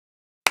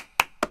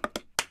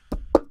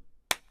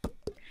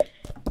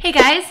Hey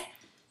guys!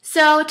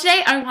 So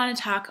today I want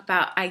to talk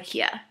about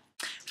Ikea.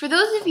 For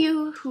those of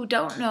you who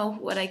don't know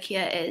what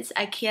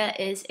Ikea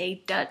is a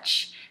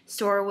Dutch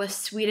store with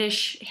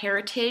Swedish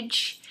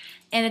heritage,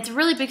 and it's a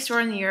really big store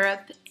in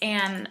Europe,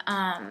 and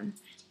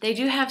they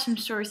do have some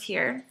stores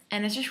here,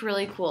 and it's just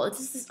really cool. It's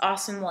just this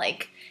awesome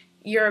like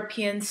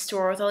European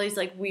store with all these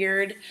like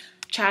weird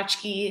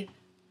tchotchke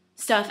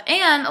stuff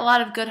and a lot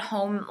of good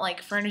home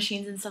like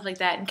furnishings and stuff like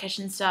that and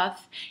kitchen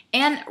stuff,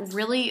 and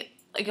really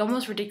like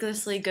almost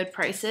ridiculously good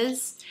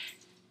prices.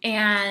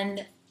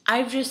 And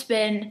I've just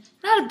been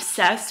not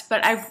obsessed,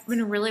 but I've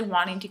been really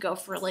wanting to go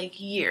for like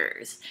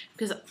years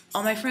because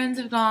all my friends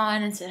have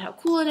gone and said how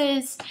cool it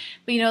is.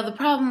 But you know, the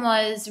problem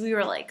was we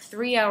were like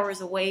 3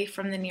 hours away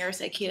from the nearest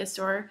Ikea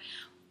store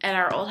at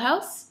our old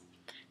house.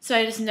 So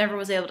I just never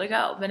was able to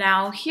go. But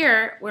now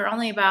here, we're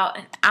only about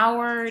an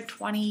hour,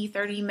 20,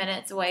 30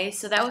 minutes away.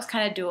 So that was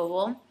kind of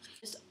doable.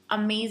 Just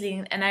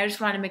amazing. And I just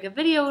wanted to make a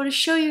video to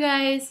show you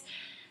guys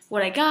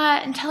what I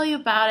got and tell you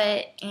about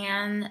it,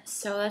 and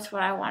so that's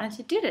what I wanted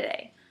to do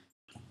today.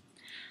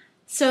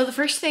 So the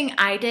first thing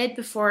I did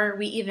before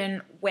we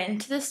even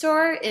went to the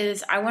store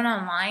is I went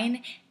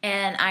online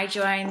and I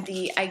joined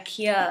the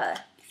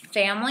Ikea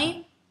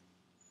family.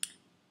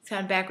 It's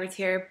kind of backwards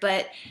here,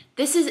 but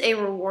this is a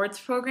rewards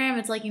program.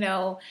 It's like, you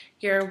know,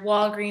 your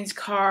Walgreens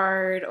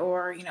card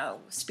or, you know,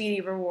 Speedy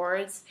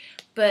Rewards,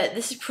 but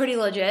this is pretty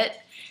legit.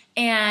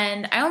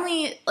 And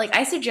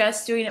I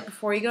suggest doing it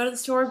before you go to the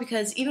store,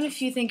 because even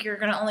if you think you're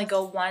going to only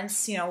go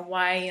once, you know,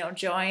 why, you know,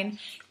 join?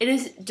 It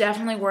is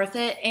definitely worth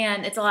it,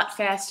 and it's a lot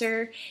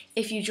faster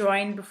if you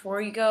join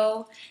before you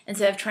go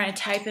instead of trying to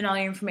type in all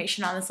your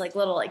information on this like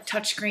little like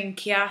touchscreen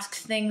kiosk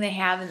thing they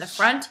have in the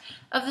front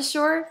of the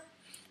store.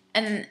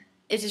 And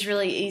it's just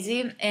really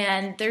easy,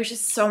 and there's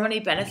just so many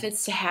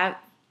benefits to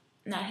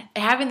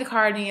having the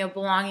card and, you know,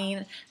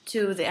 belonging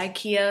to the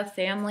Ikea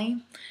family.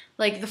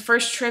 Like the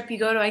first trip you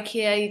go to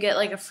Ikea, you get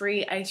like a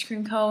free ice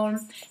cream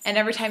cone, and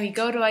every time you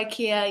go to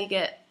Ikea, you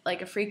get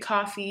like a free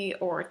coffee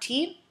or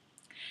tea,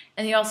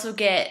 and you also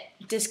get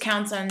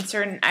discounts on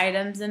certain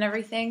items and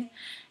everything.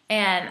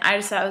 And I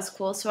just thought it was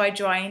cool, so I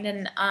joined.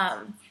 And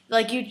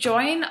like you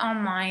join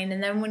online,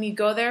 and then when you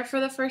go there for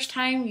the first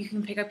time, you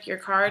can pick up your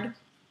card.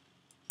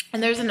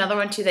 And there's another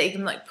one too that you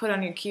can like put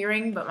on your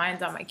keyring, but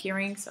mine's on my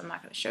keyring, so I'm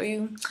not going to show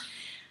you.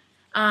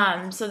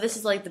 So this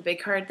is like the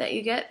big card that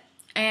you get.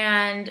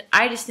 And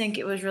I just think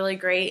it was really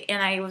great,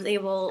 and I was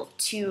able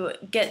to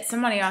get some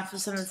money off of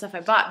some of the stuff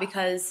I bought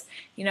because,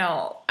 you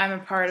know, I'm a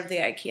part of the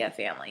Ikea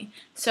family.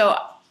 So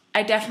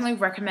I definitely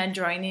recommend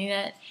joining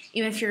it.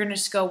 Even if you're going to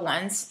just go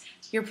once,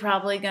 you're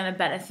probably going to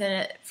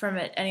benefit from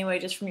it anyway,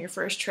 just from your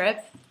first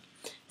trip.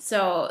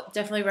 So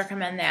definitely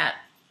recommend that.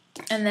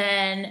 And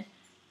then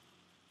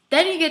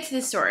you get to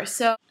the store.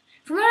 So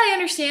from what I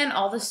understand,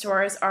 all the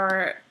stores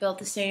are built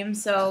the same,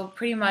 so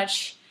pretty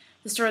much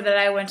the store that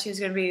I went to is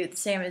going to be the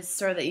same as the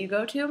store that you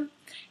go to.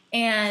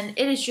 And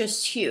it is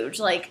just huge.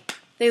 Like,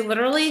 they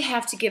literally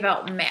have to give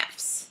out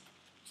maps.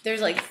 There's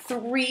like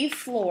 3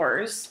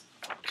 floors.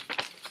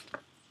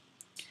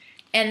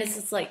 And it's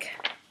this like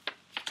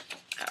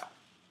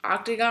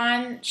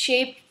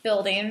octagon-shaped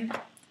building.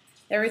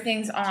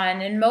 Everything's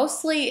on. And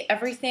mostly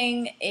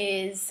everything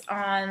is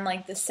on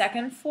like the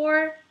 2nd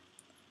floor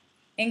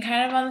and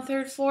kind of on the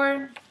 3rd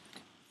floor.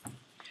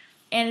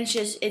 And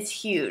it's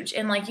huge.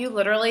 And like you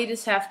literally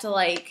just have to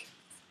like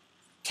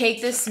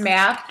take this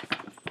map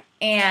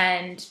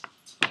and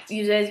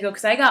use it as you go.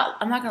 Because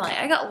I'm not gonna lie,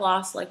 I got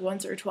lost like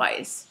once or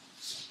twice.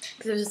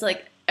 Because it was just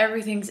like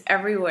everything's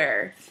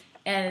everywhere.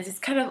 And it's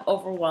just kind of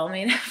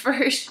overwhelming at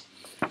first.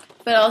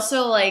 But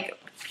also like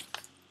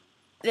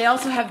they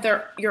also have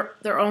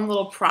their own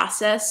little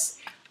process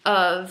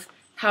of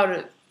how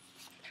to.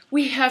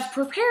 We have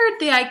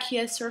prepared the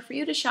Ikea store for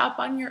you to shop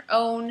on your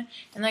own,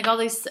 and like all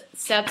these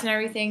steps and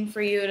everything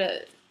for you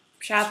to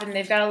shop. And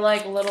they've got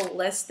like a little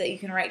list that you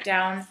can write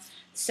down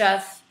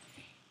stuff.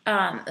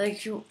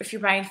 Like if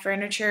you're buying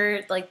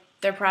furniture, like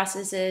their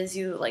process is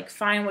you like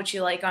find what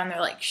you like on their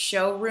like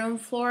showroom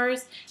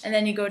floors, and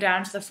then you go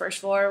down to the 1st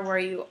floor where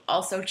you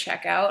also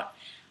check out,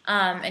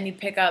 and you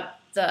pick up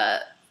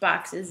the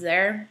boxes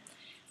there.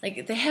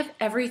 Like, they have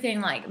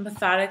everything, like,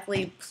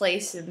 methodically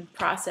placed and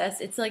processed.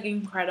 It's, like,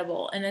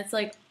 incredible. And it's,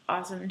 like,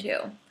 awesome,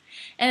 too.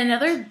 And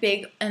another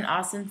big and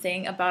awesome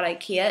thing about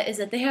Ikea is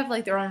that they have,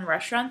 like, their own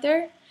restaurant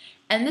there.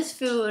 And this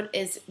food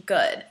is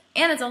good.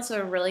 And it's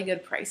also really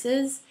good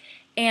prices.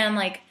 And,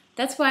 like,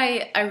 that's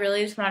why I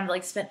really just wanted to,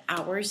 like, spend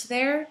hours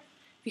there.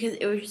 Because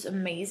it was just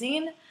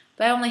amazing.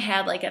 But I only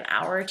had, like, an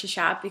hour to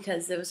shop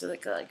because it was,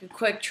 like a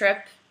quick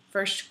trip.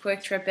 First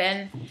quick trip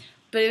in.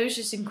 But it was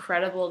just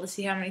incredible to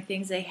see how many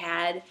things they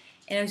had,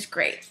 and it was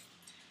great.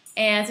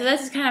 And so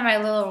that's just kind of my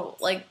little,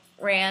 like,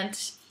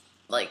 rant,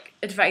 like,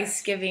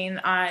 advice giving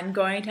on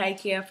going to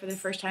Ikea for the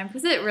first time,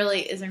 because it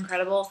really is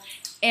incredible.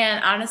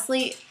 And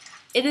honestly,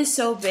 it is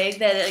so big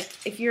that, like,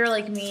 if you're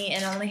like me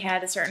and only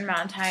had a certain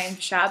amount of time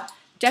to shop,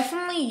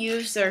 definitely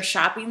use their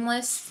shopping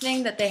list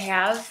thing that they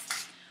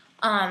have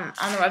on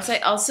their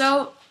website.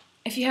 Also,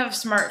 if you have a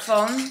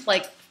smartphone,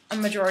 like a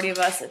majority of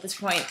us at this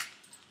point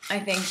I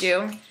think,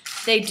 do.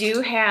 They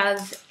do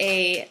have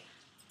a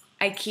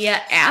Ikea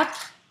app.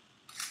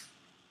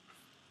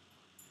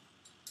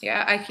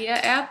 Yeah,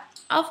 Ikea app.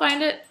 I'll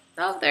find it.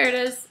 Oh, there it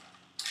is.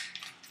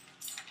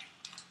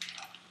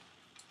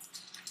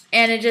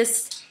 And it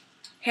just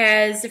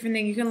has different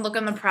things. You can look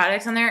on the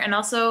products on there. And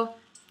also,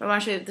 I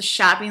want to show you the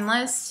shopping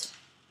list.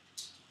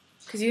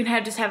 Because you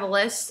can just have a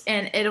list,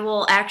 and it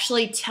will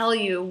actually tell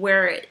you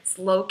where it's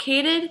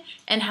located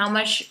and how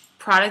much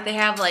product they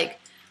have. Like,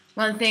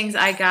 one of the things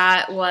I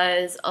got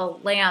was a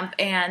lamp,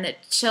 and it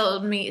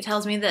tells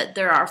me that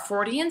there are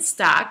 40 in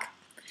stock,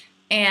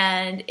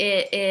 and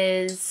it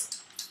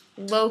is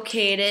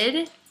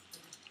located.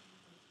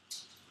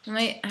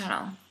 I don't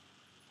know.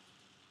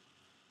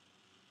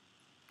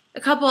 A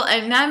couple,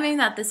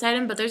 not this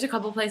item, but there's a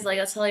couple places, like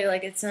I'll tell you,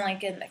 like it's in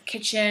the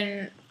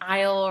kitchen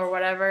aisle or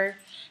whatever.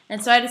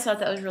 And so I just thought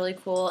that was really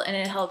cool, and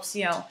it helps,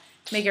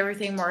 make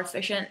everything more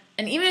efficient.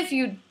 And even if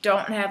you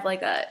don't have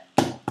like a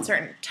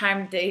certain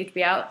time that you to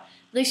be out,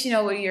 at least you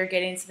know what you're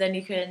getting, so then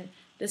you can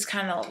just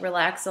kind of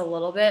relax a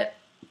little bit.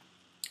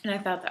 And I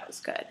thought that was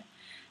good.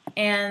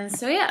 And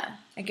so yeah,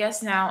 I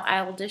guess now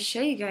I will just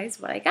show you guys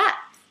what I got.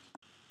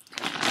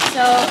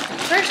 So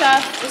first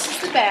off, this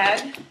is the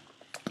bag.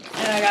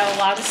 And I got a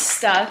lot of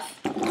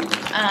stuff.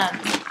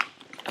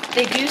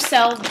 They do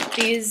sell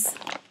these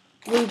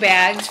blue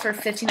bags for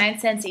 59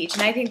 cents each,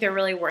 and I think they're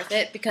really worth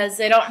it because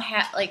they don't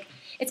have,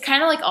 it's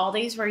kind of like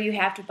Aldi's where you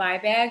have to buy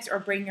bags or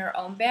bring your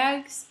own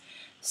bags.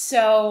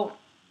 So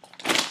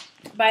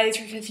buy these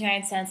for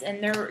 59 cents,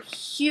 and they're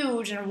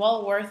huge and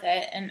well worth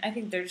it, and I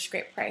think they're just a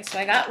great price. So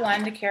I got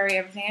one to carry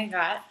everything I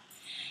got,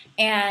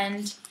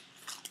 and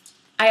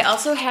I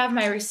also have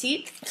my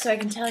receipt, so I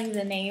can tell you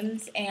the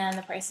names and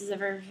the prices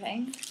of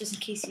everything, just in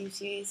case you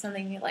see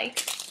something you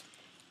like.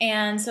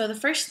 And so the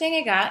first thing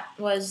I got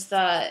was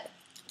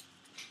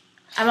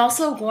I'm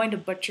also going to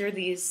butcher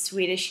these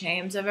Swedish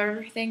names of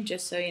everything,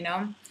 just so you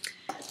know.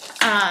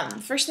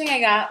 First thing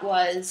I got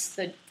was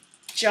the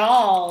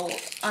Jal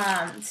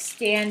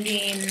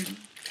standing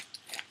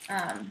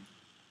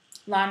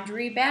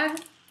laundry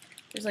bag.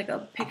 There's like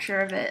a picture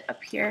of it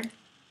up here.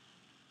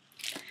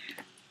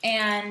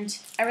 And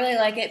I really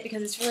like it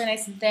because it's really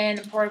nice and thin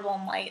and portable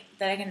and light,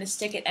 that I can just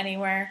stick it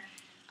anywhere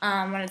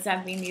when it's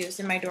not being used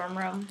in my dorm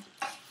room.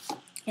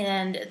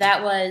 And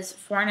that was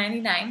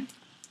 $4.99.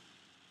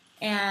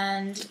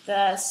 And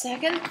the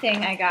second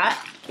thing I got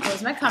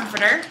was my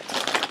comforter.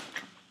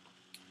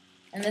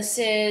 And this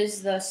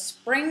is the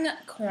spring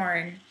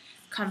corn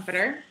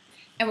comforter.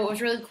 And what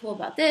was really cool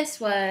about this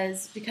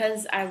was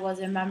because I was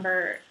a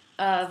member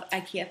of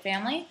Ikea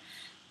family,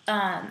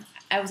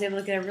 I was able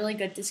to get a really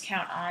good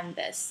discount on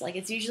this. Like,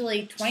 it's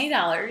usually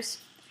 $20,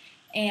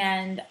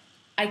 and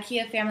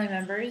Ikea family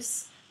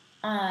members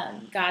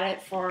got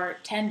it for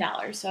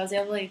 $10. So I was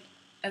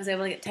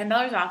able to get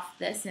 $10 off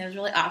this, and it was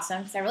really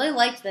awesome because I really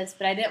liked this,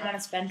 but I didn't want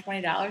to spend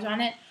 $20 on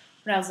it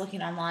when I was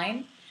looking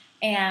online.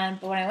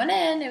 But when I went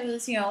in, it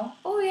was,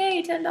 oh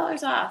yay,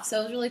 $10 off. So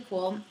it was really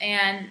cool,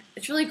 and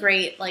it's really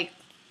great. Like,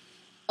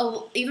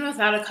 even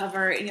without a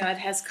cover, it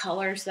has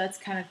color, so that's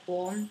kind of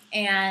cool.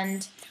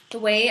 And the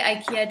way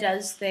Ikea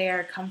does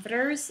their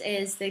comforters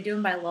is they do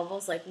them by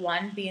levels, like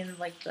 1 being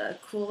like the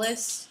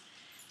coolest,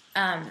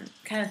 kind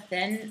of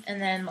thin,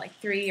 and then like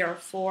 3 or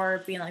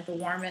 4 being like the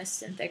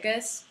warmest and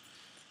thickest.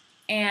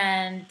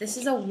 And this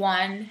is a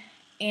 1,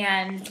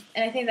 and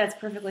I think that's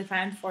perfectly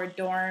fine for a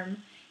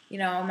dorm.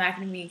 I'm not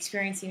going to be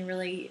experiencing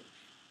really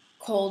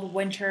cold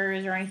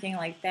winters or anything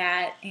like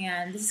that.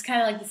 And this is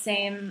kind of like the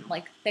same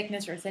like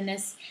thickness or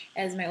thinness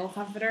as my old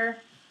comforter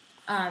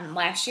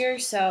last year,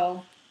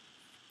 so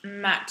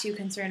I'm not too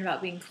concerned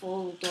about being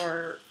cold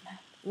or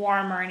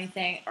warm or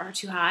anything, or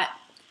too hot.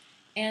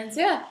 And so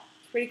yeah,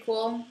 pretty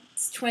cool.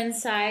 It's twin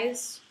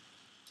size.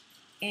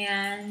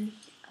 And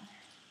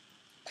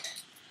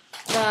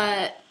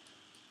the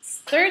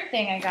third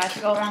thing I got to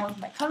go along with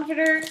my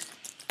comforter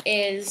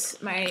is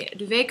my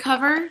duvet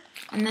cover,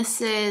 and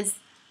this is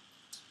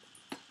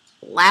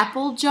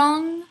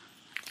Lappeljung.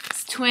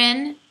 It's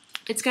twin.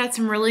 It's got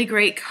some really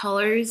great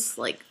colors.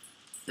 Like,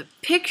 the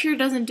picture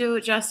doesn't do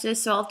it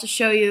justice, so I'll have to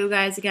show you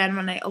guys again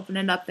when I open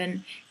it up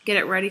and get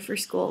it ready for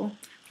school.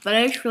 But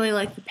I just really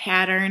like the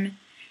pattern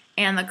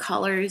and the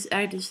colors.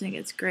 I just think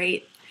it's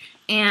great.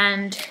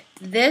 And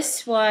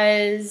this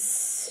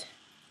was,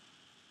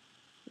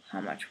 how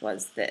much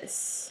was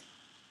this?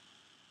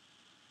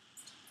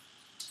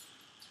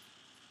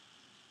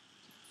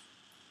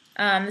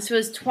 This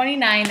was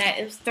 $29.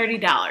 It was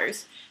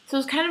 $30. So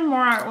it's kind of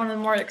one of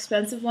the more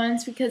expensive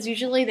ones, because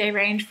usually they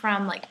range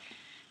from like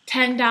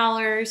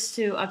 $10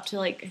 to up to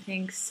like, I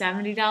think,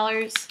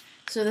 $70.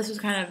 So this was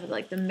kind of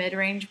like the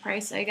mid-range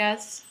price, I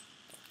guess.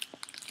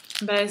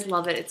 But I just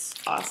love it. It's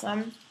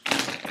awesome.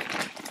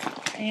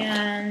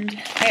 And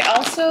I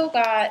also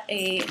got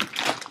a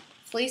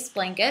fleece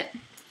blanket,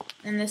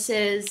 and this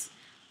is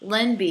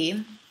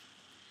Linby.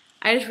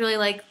 I just really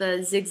like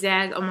the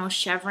zigzag, almost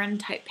chevron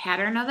type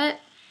pattern of it.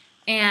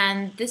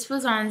 And this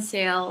was on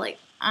sale, like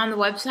on the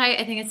website,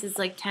 I think it says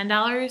like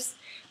 $10,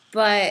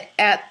 but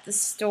at the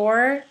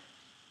store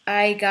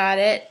I got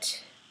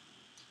it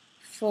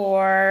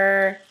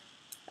for,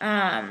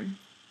 I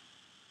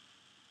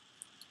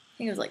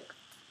think it was like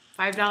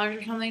 $5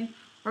 or something.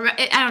 Or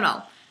I don't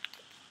know.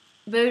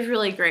 But it was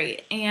really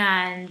great.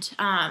 And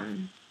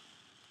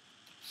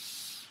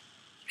it's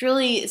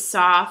really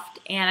soft.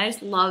 And I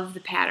just love the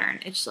pattern.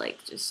 It's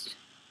like just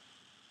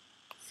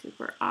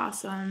super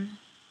awesome.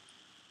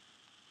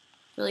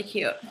 Really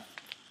cute.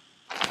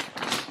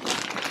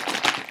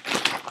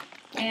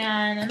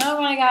 And another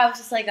one I got was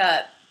just like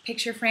a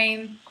picture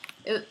frame.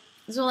 It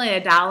was only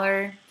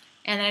 $1,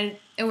 and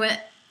it went.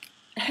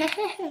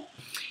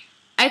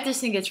 I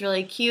just think it's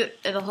really cute.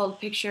 It'll hold a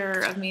picture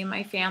of me and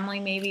my family,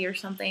 maybe, or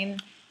something.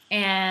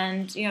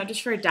 And you know,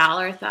 just for $1,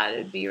 I thought it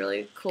would be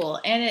really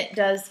cool. And it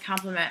does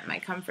complement my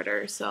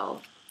comforter,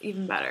 so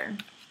even better.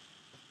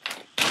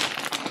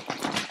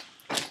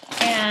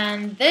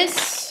 And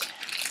this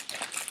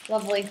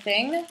lovely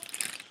thing.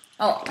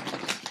 Oh,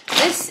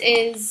 this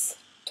is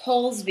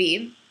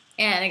Tollsby,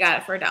 and I got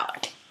it for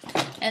 $1.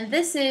 And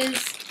this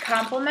is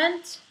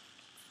Compliment.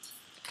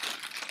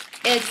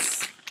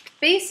 It's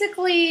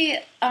basically,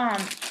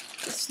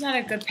 it's not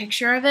a good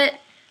picture of it,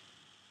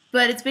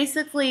 but it's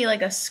basically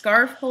like a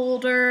scarf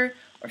holder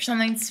or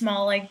something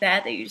small like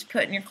that you just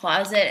put in your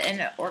closet, and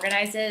it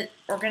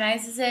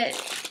organizes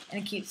it,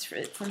 and it keeps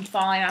it from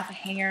falling off a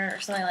hanger or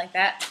something like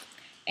that.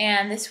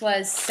 And this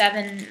was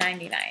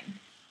 $7.99.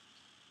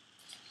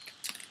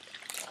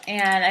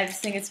 And I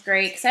just think it's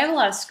great because I have a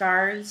lot of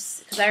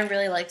scarves, because I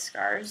really like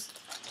scarves,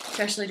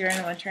 especially during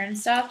the winter and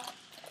stuff.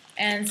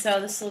 And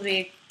so this will be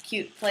a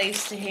cute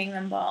place to hang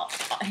them all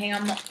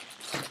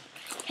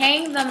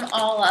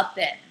up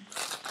in.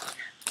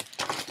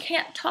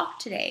 Can't talk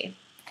today.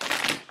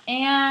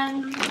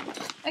 And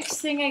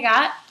next thing I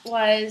got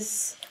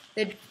was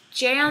the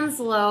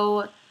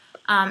Janslow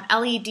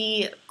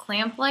LED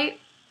clamp light.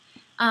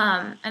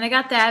 And I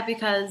got that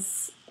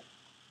because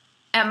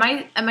at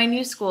my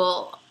new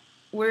school,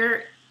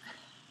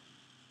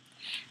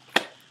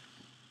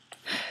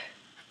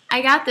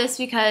 I got this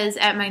because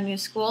at my new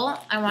school,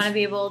 I want to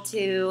be able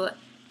to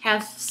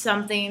have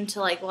something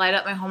to like light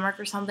up my homework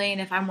or something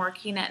if I'm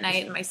working at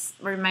night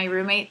and my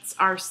roommates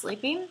are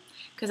sleeping,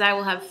 because I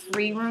will have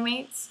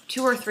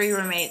 2 or 3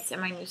 roommates at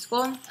my new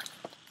school,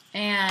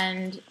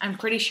 and I'm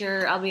pretty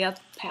sure I'll be up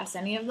past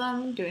any of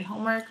them doing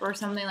homework or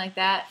something like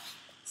that.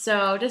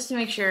 So just to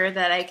make sure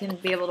that I can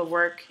be able to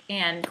work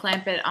and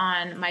clamp it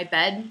on my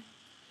bed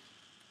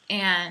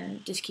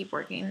and just keep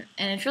working.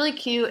 And it's really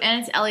cute, and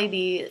it's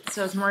LED,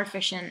 so it's more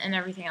efficient and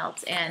everything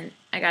else. And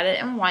I got it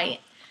in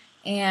white,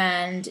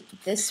 and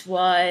this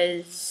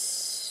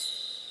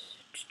was,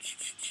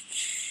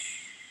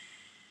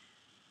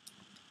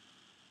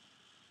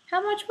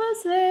 how much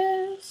was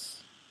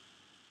this?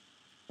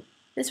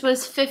 This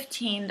was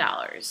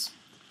 $15.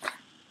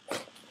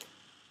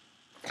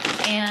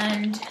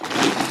 And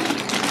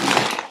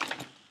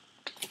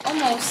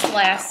almost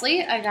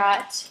lastly, I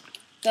got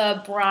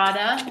the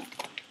Brada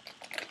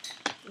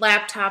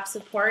laptop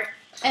support,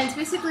 and it's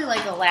basically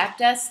like a lap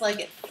desk. Like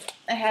it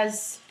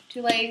has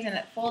 2 legs and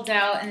it folds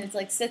out, and it's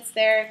like sits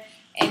there,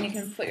 and you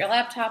can put your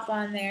laptop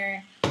on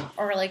there,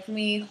 or like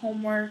me,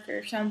 homework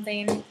or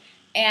something.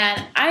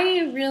 And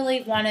I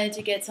really wanted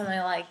to get something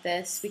like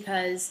this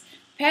because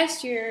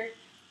past year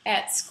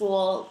at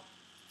school,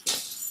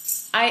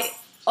 I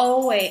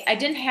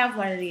didn't have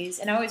one of these,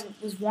 and I always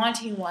was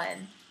wanting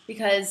one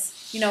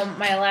because, you know,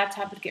 my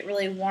laptop would get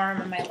really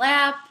warm on my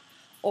lap,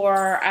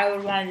 or I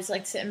would want to just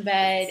like sit in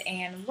bed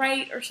and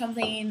write or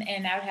something,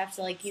 and I would have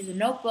to like use a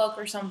notebook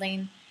or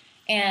something.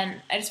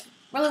 And I just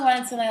really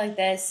wanted something like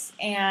this,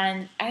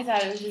 and I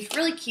thought it was just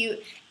really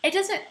cute. It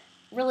doesn't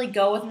really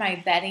go with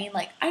my bedding.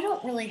 Like, I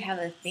don't really have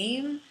a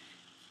theme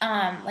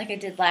like I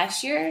did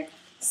last year.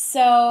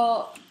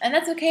 So, and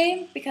that's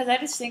okay because I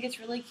just think it's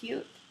really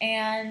cute,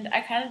 and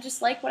I kind of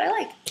just like what I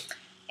like.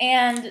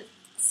 And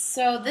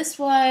so this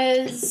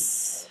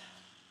was,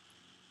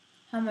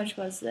 how much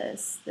was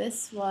this?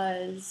 This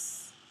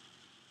was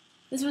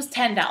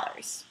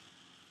 $10.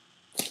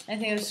 I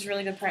think it was a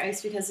really good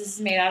price because this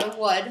is made out of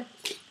wood.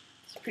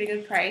 It's a pretty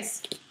good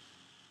price.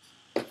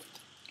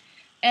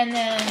 And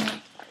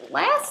then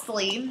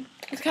lastly,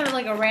 it's kind of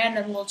like a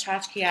random little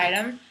tchotchke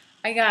item.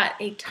 I got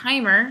a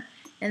timer,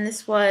 and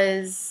this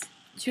was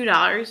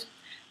 $2.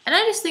 And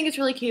I just think it's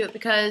really cute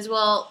because,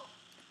 well,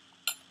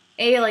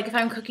 like if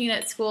I'm cooking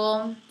at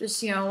school,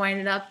 just, you know, wind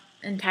it up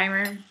and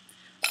timer.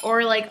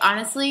 Or like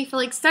honestly, for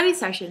like study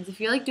sessions, if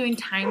you're like doing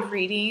timed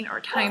reading or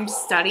timed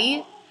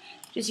study,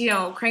 just, you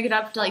know, crank it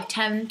up to like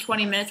 10,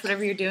 20 minutes,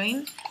 whatever you're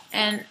doing.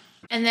 And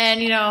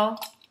then, you know,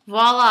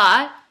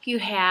 voila, you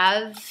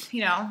have,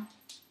 you know,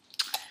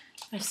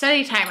 a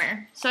study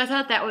timer. So I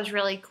thought that was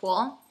really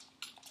cool.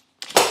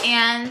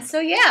 And so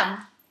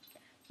yeah,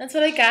 that's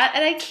what I got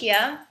at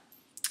Ikea.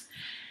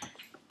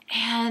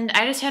 And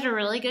I just had a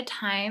really good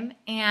time.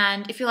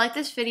 And if you like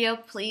this video,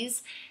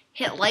 please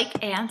hit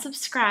like and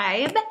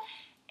subscribe.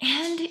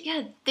 And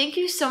yeah, thank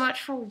you so much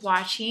for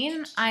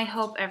watching. I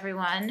hope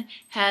everyone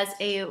has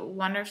a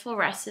wonderful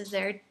rest of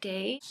their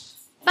day.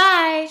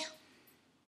 Bye!